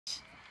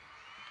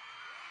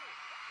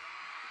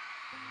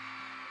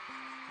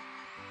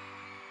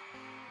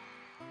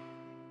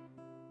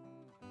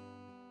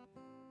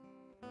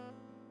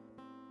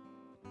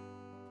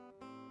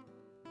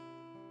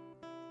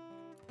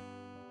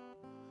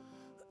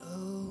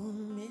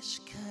Miss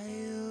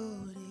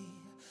Coyote,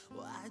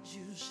 why'd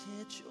you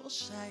set your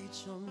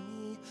sights on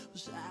me?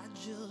 Was I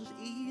just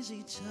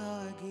easy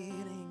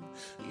targeting?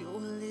 Your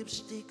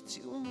lipstick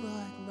to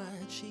mark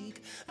my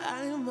cheek.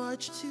 I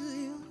marched to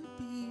your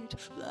beat,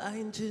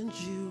 blind to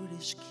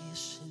Judas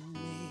kissing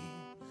me,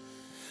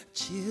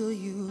 till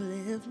you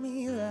left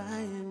me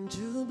lying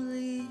to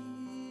bleed.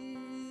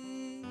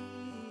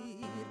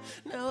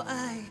 Now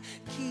I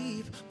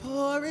keep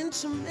pouring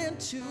cement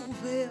to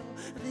fill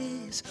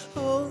this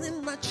hole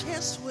in my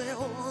chest where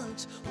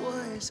once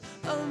was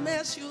a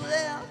mess you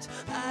left.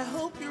 I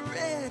hope you're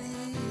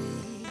ready.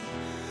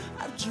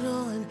 I've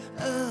drawn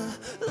a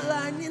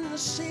line in the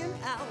sand.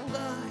 I'll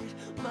guard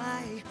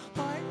my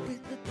heart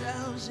with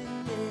 1,000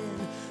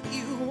 men.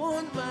 You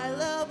want my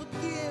love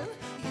again,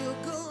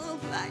 you're gonna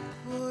fight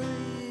for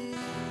it.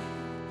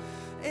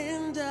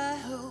 And I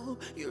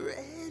hope you're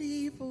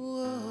ready for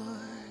war.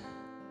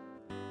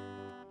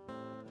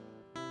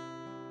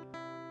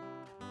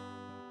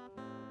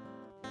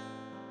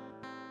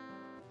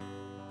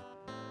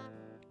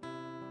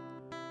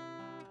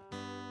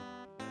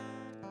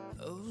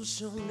 Oh,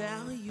 so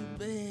now you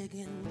beg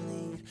and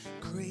plead,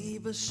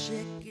 crave a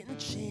second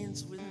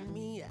chance with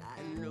me.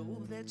 I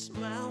know that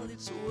smile,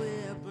 it's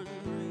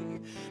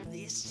weaponry.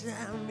 This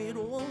time it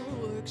won't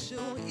work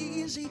so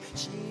easy.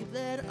 Save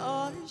that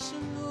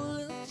arsenal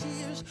of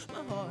tears.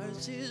 My heart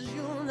says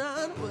you're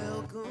not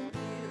welcome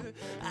here.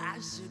 I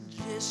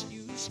suggest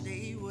you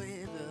stay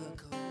where the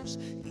coast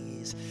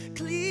is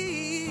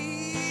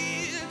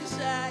clear. 'Cause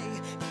I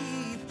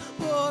keep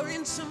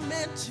pouring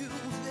cement to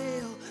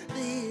fill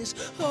this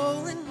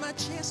hole in my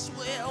chest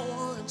where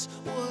once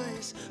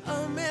was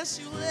a mess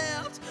you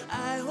left.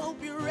 I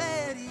hope you're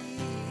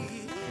ready.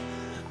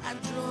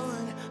 I've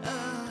drawn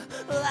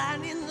a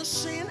line in the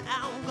sand.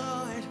 I'll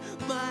guard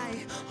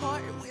my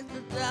heart with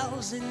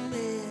 1,000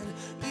 men.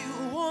 You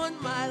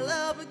want my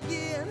love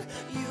again,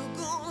 you're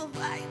gonna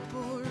fight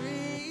for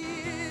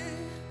it.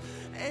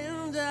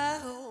 And I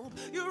hope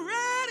you're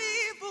ready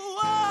for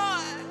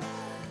war.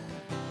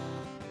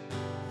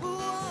 For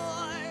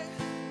war.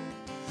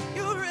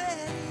 You're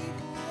ready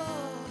for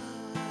war.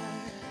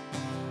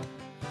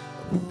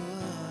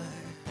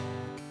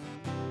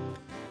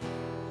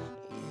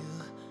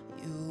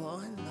 You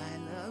want my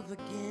love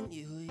again.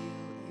 You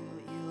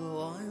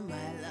want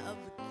my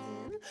love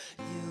again.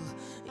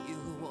 You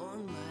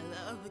want my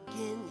love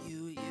again. You.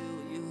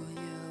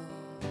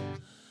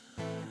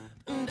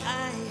 And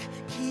I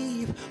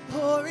keep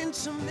pouring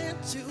cement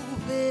to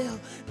fill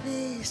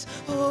this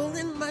hole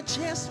in my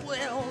chest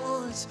where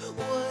once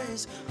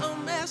was a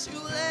mess you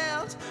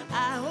left.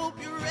 I hope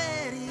you're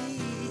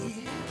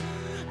ready.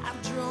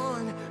 I've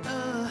drawn a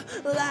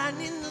line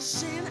in the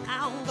sand.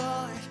 I'll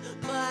guard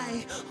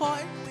my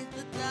heart with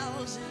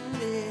 1,000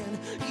 men.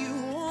 You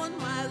want